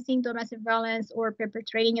 experiencing domestic violence or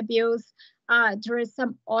perpetrating abuse. There is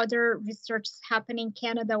some other research happening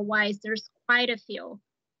Canada-wise. There's quite a few.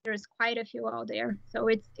 There's quite a few out there, so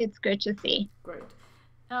it's good to see. Great.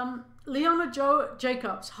 Leona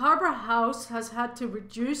Jacobs, Harbour House has had to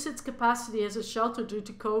reduce its capacity as a shelter due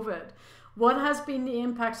to COVID. What has been the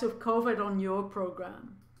impacts of COVID on your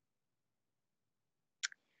program?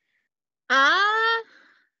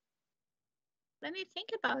 Let me think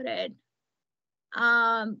about it.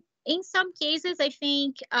 In some cases, I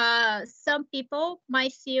think some people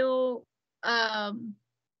might feel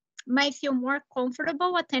more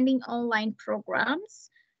comfortable attending online programs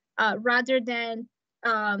rather than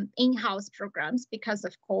in-house programs because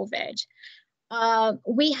of COVID.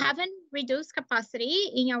 We haven't reduced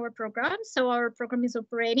capacity in our program, so our program is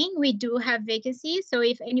operating. We do have vacancies, so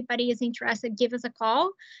if anybody is interested, give us a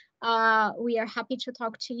call. We are happy to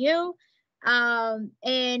talk to you.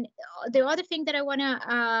 And the other thing that I want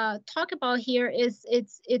to talk about here is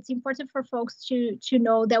it's important for folks to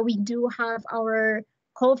know that we do have our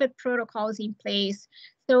COVID protocols in place.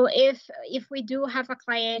 So if we do have a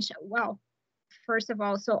client, well, first of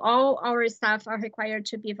all, so all our staff are required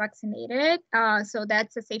to be vaccinated. So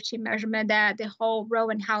that's a safety measurement that the whole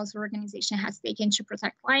Rowan House organization has taken to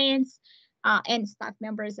protect clients and staff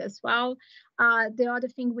members as well. The other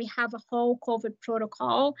thing, we have a whole COVID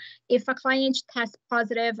protocol. If a client tests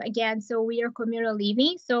positive, again, so we are community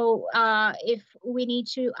living. So if we need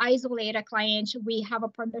to isolate a client, we have a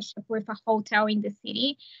partnership with a hotel in the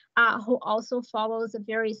city who also follows a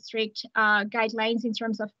very strict guidelines in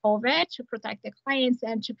terms of COVID to protect the clients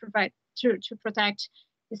and to protect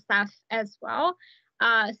the staff as well.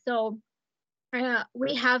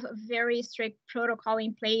 We have a very strict protocol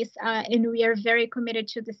in place, and we are very committed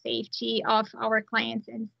to the safety of our clients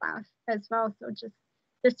and staff as well. So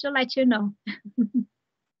just to let you know.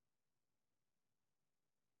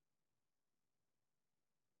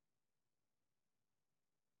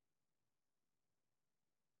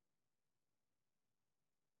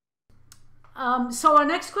 So our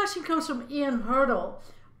next question comes from Ian Hurdle.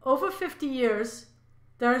 Over 50 years,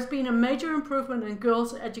 there has been a major improvement in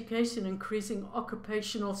girls' education, increasing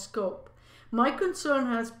occupational scope. My concern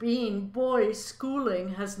has been boys' schooling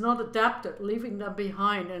has not adapted, leaving them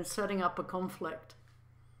behind and setting up a conflict.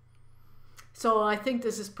 So I think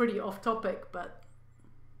this is pretty off topic, but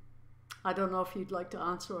I don't know if you'd like to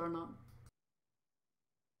answer or not.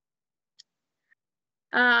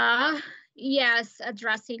 Yes,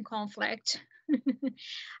 addressing conflict.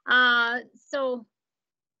 So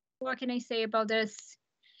what can I say about this?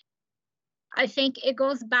 I think it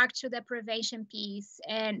goes back to the prevention piece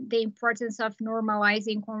and the importance of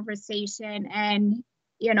normalizing conversation and,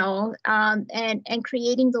 and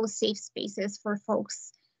creating those safe spaces for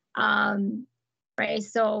folks. Right.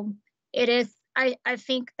 So it is, I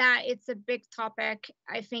think that it's a big topic.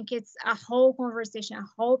 I think it's a whole conversation, a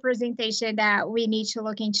whole presentation that we need to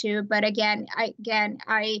look into. But again, I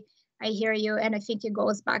hear you. And I think it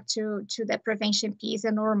goes back to the prevention piece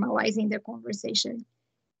and normalizing the conversation.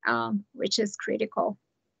 Which is critical.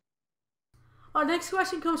 Our next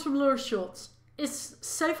question comes from Laura Schultz. Is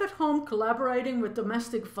Safe at Home collaborating with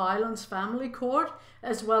Domestic Violence Family Court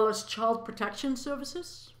as well as Child Protection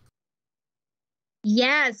Services?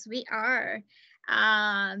 Yes, we are.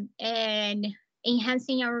 And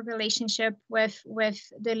enhancing our relationship with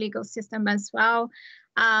the legal system as well.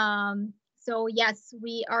 So yes,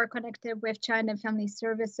 we are connected with Child and Family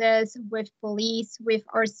Services, with police, with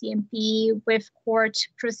RCMP, with court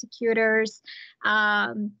prosecutors.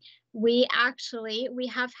 We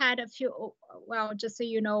have had a few, well, just so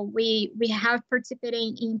you know, we have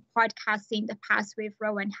participated in podcasting in the past with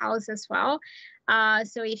Rowan House as well.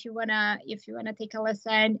 So if you wanna take a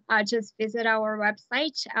listen, just visit our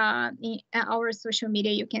website, in our social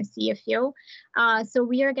media, you can see a few. So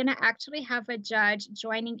we are gonna actually have a judge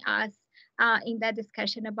joining us in that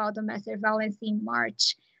discussion about domestic violence in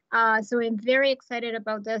March. So I'm very excited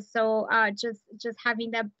about this. So just having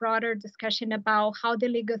that broader discussion about how the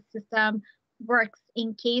legal system works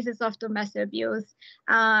in cases of domestic abuse,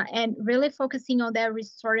 and really focusing on that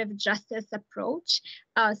restorative justice approach.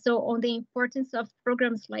 So on the importance of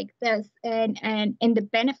programs like this and the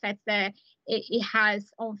benefits that it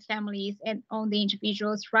has on families and on the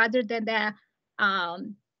individuals, rather than the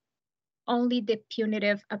only the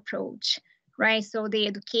punitive approach. Right. So the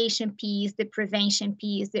education piece, the prevention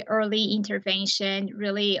piece, the early intervention,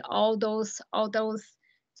 really all those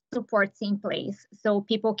supports in place so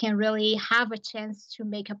people can really have a chance to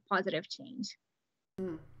make a positive change.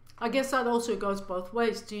 I guess that also goes both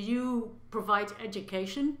ways. Do you provide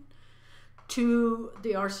education to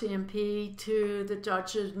the RCMP, to the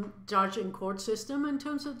judge and court system in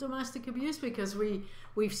terms of domestic abuse? Because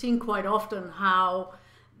we've seen quite often how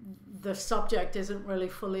the subject isn't really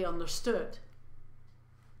fully understood.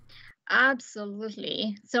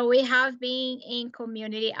 Absolutely. So we have been in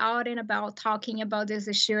community out and about talking about this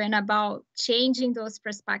issue and about changing those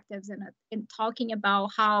perspectives and talking about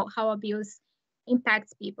how abuse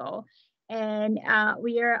impacts people. And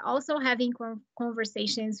we are also having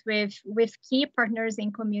conversations with key partners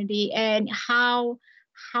in community and how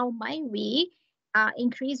might we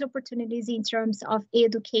increase opportunities in terms of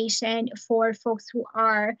education for folks who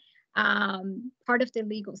are part of the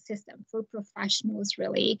legal system for professionals,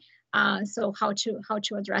 really. So how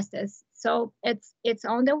to address this? So it's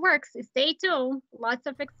on the works. Stay tuned. Lots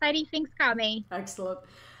of exciting things coming. Excellent.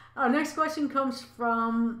 Our next question comes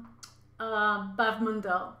from Bev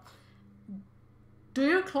Mundell. Do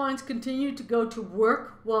your clients continue to go to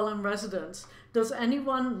work while in residence? Does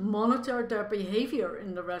anyone monitor their behavior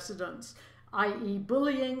in the residence, i.e.,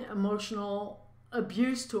 bullying, emotional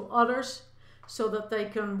abuse to others, so that they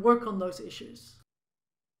can work on those issues?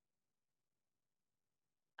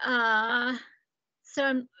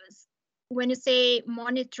 So when you say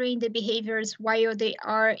monitoring the behaviors while they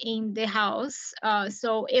are in the house,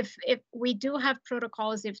 so if we do have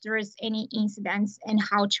protocols, if there is any incidents and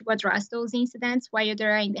how to address those incidents while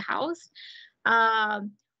they're in the house,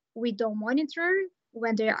 we don't monitor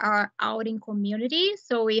when they are out in community.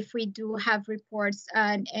 So if we do have reports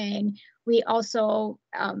and we also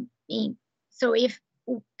so if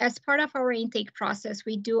as part of our intake process,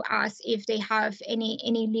 we do ask if they have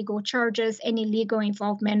any legal charges, any legal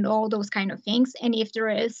involvement, all those kind of things. And if there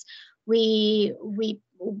is, we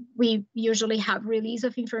usually have release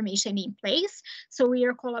of information in place. So we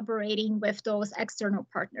are collaborating with those external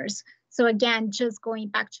partners. So again, just going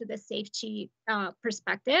back to the safety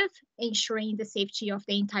perspective, ensuring the safety of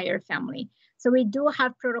the entire family. So we do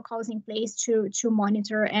have protocols in place to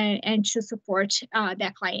monitor and to support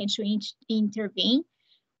that client to intervene.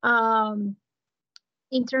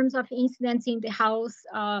 In terms of incidents in the house,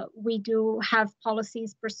 we do have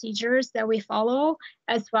policies, procedures that we follow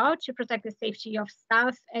as well to protect the safety of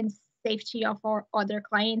staff and safety of our other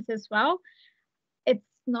clients as well. It's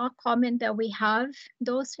not common that we have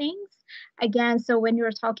those things. Again, so when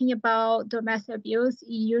you're talking about domestic abuse,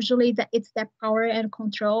 usually it's that power and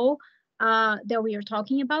control that we are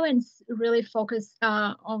talking about, and really focus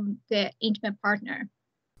on the intimate partner.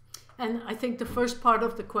 And I think the first part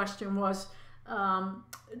of the question was,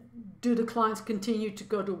 do the clients continue to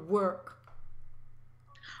go to work?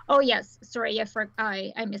 Oh, yes. Sorry,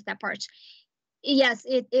 I missed that part. Yes,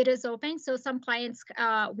 it is open. So some clients,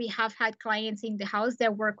 we have had clients in the house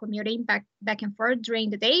that were commuting back and forth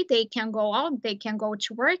during the day. They can go out, they can go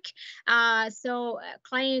to work. So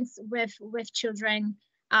clients with children,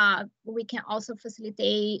 we can also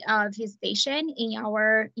facilitate visitation in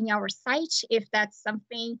our site if that's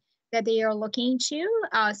something that they are looking to.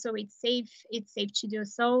 So it's safe to do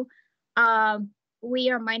so. We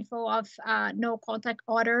are mindful of no contact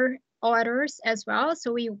orders as well.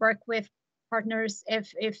 So we work with partners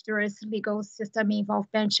if there is legal system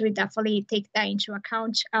involvement, we definitely take that into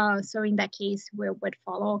account. So in that case, we would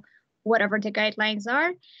follow whatever the guidelines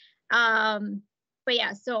are. But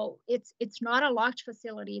yeah, so it's not a locked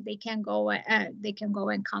facility. They can go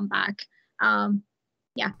and come back.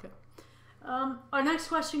 Yeah. Okay. Our next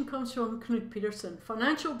question comes from Knut Peterson.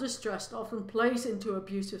 Financial distress often plays into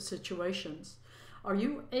abusive situations. Are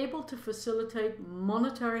you able to facilitate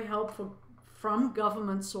monetary help from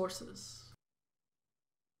government sources?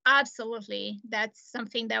 Absolutely. That's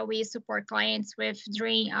something that we support clients with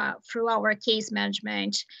through our case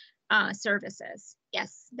management services.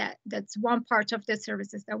 Yes, that's one part of the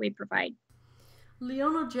services that we provide.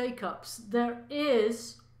 Leona Jacobs, there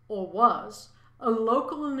is or was a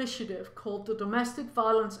local initiative called the Domestic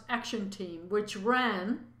Violence Action Team, which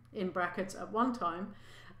ran, in brackets at one time,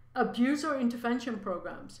 abuser intervention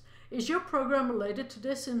programs. Is your program related to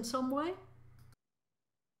this in some way?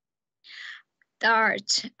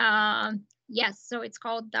 DART. Yes, so it's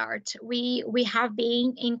called DART. We have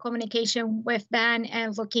been in communication with them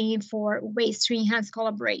and looking for ways to enhance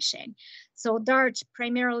collaboration. So DART,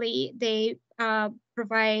 primarily, they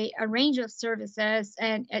provide a range of services,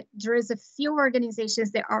 and there is a few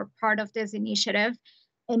organizations that are part of this initiative,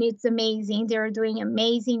 and it's amazing. They're doing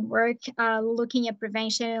amazing work, looking at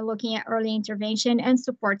prevention, looking at early intervention and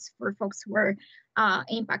supports for folks who are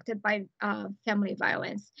impacted by family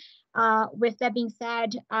violence. With that being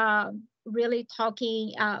said, really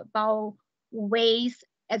talking about ways,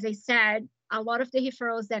 as I said, a lot of the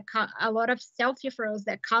referrals a lot of self-referrals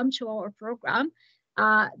that come to our program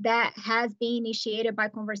that has been initiated by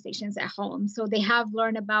conversations at home. So they have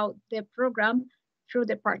learned about the program through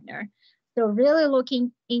the partner. So really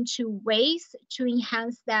looking into ways to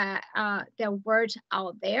enhance that the word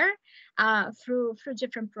out there through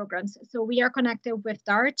different programs. So we are connected with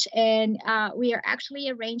DART, and we are actually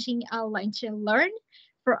arranging a lunch and learn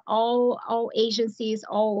for all agencies,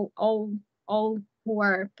 all who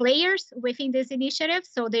are players within this initiative.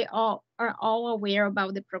 So they all are aware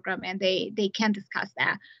about the program, and they can discuss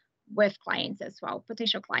that with clients as well,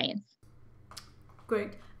 potential clients.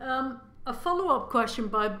 Great. A follow-up question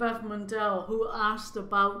by Bev Mundell, who asked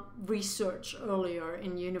about research earlier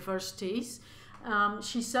in universities.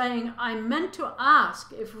 She's saying, I meant to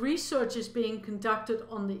ask if research is being conducted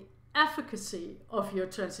on the efficacy of your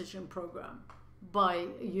transition program by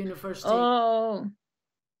a university. Oh,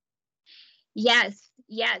 yes,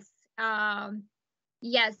 yes.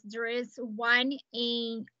 Yes, there is one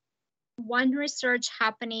research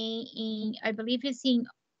happening in, I believe it's in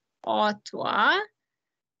Ottawa,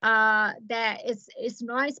 that is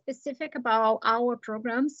not specific about our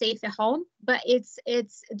program, Safe at Home, but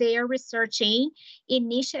they are researching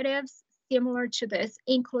initiatives similar to this,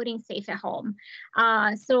 including Safe at Home.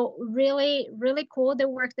 So really, really cool the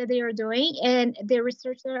work that they are doing, and the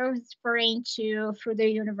research that I was referring to through the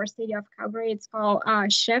University of Calgary, it's called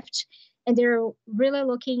Shift. And they're really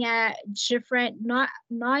looking at different, not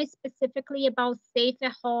specifically about Safe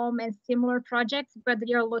at Home and similar projects, but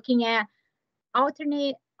they are looking at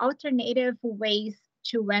alternative ways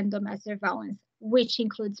to end domestic violence, which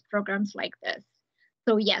includes programs like this.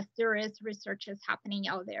 So yes, there is research is happening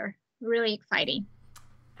out there. Really exciting.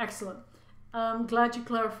 Excellent. Glad you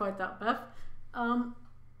clarified that, Beth.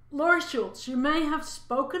 Laura Schultz, you may have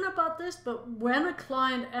spoken about this, but when a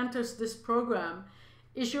client enters this program,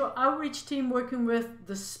 is your outreach team working with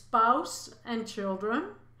the spouse and children?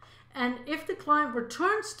 And if the client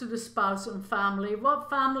returns to the spouse and family, what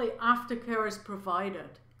family aftercare is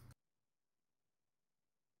provided?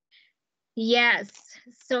 Yes.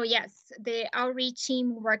 So yes, the outreach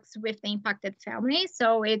team works with the impacted family.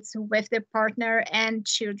 So it's with the partner and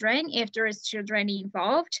children, if there is children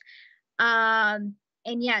involved.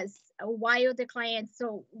 And yes, while the client,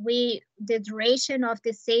 the duration of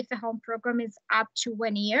the Safe at Home program is up to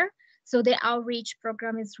 1 year. So the outreach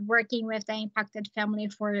program is working with the impacted family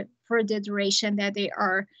for the duration that they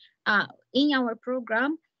are in our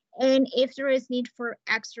program. And if there is need for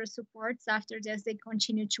extra supports after this, they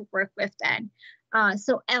continue to work with them.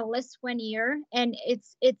 So at least 1 year, and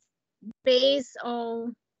it's based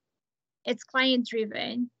on, it's client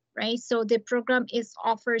driven, right? So the program is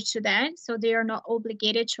offered to them, so they are not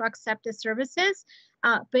obligated to accept the services,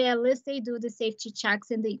 but at least they do the safety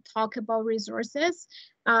checks and they talk about resources.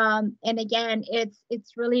 And again,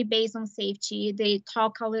 it's really based on safety. They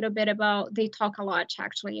talk a lot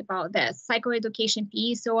actually about the psychoeducation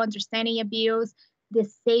piece, so understanding abuse, the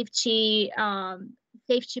safety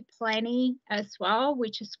planning as well,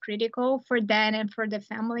 which is critical for them and for the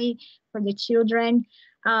family, for the children.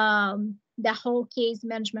 The whole case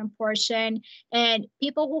management portion, and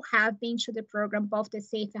people who have been to the program, both the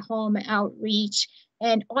Safe at Home outreach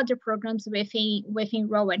and other programs within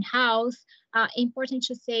Rowan House. Important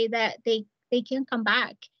to say that they can come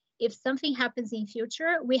back. If something happens in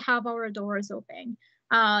future, we have our doors open.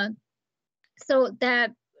 So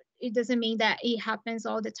that it doesn't mean that it happens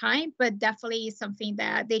all the time, but definitely is something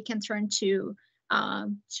that they can turn to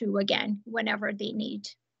again whenever they need.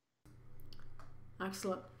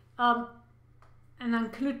 Excellent. And then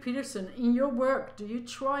Knut Peterson, in your work, do you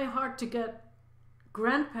try hard to get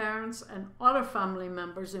grandparents and other family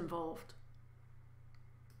members involved?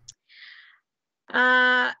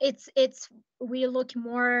 We look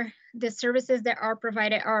more, the services that are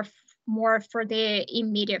provided are more for the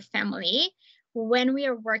immediate family. When we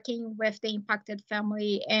are working with the impacted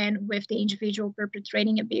family and with the individual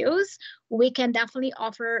perpetrating abuse, we can definitely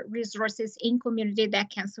offer resources in community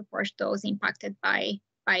that can support those impacted by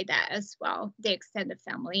that as well, the extended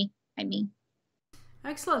family, I mean.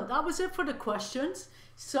 Excellent. That was it for the questions.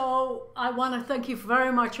 So I want to thank you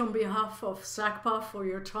very much on behalf of SACPA for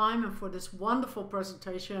your time and for this wonderful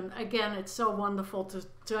presentation. Again, it's so wonderful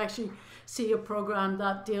to actually see a program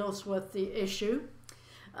that deals with the issue.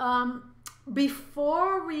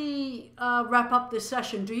 Before we wrap up this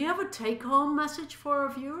session, do you have a take-home message for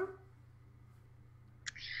our viewer?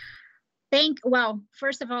 Well,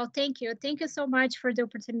 first of all, thank you. Thank you so much for the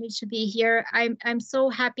opportunity to be here. I'm so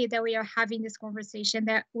happy that we are having this conversation,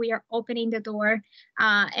 that we are opening the door,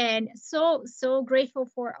 and so grateful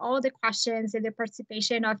for all the questions and the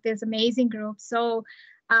participation of this amazing group. So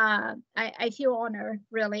I feel honored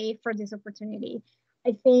really for this opportunity.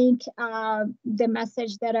 I think the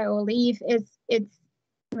message that I will leave is it's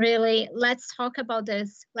really, let's talk about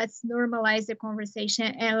this. Let's normalize the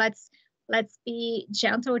conversation, and let's be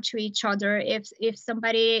gentle to each other. If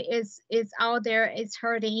somebody is out there, is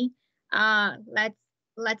hurting,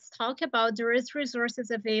 let's talk about, there is resources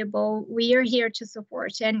available. We are here to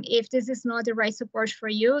support. And if this is not the right support for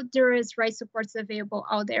you, there is right supports available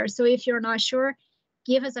out there. So if you're not sure,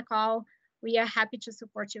 give us a call. We are happy to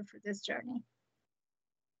support you for this journey.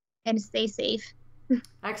 And stay safe.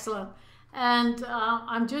 Excellent. And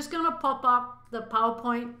I'm just going to pop up the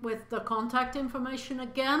PowerPoint with the contact information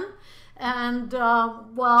again. And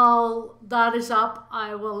while that is up,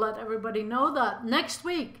 I will let everybody know that next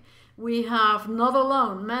week we have Not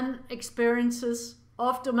Alone, Men Experiences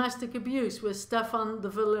of Domestic Abuse with Stefan de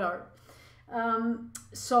Villers.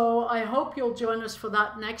 So I hope you'll join us for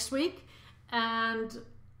that next week. And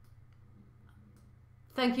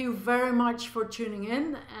thank you very much for tuning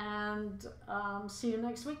in, and see you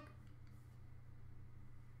next week.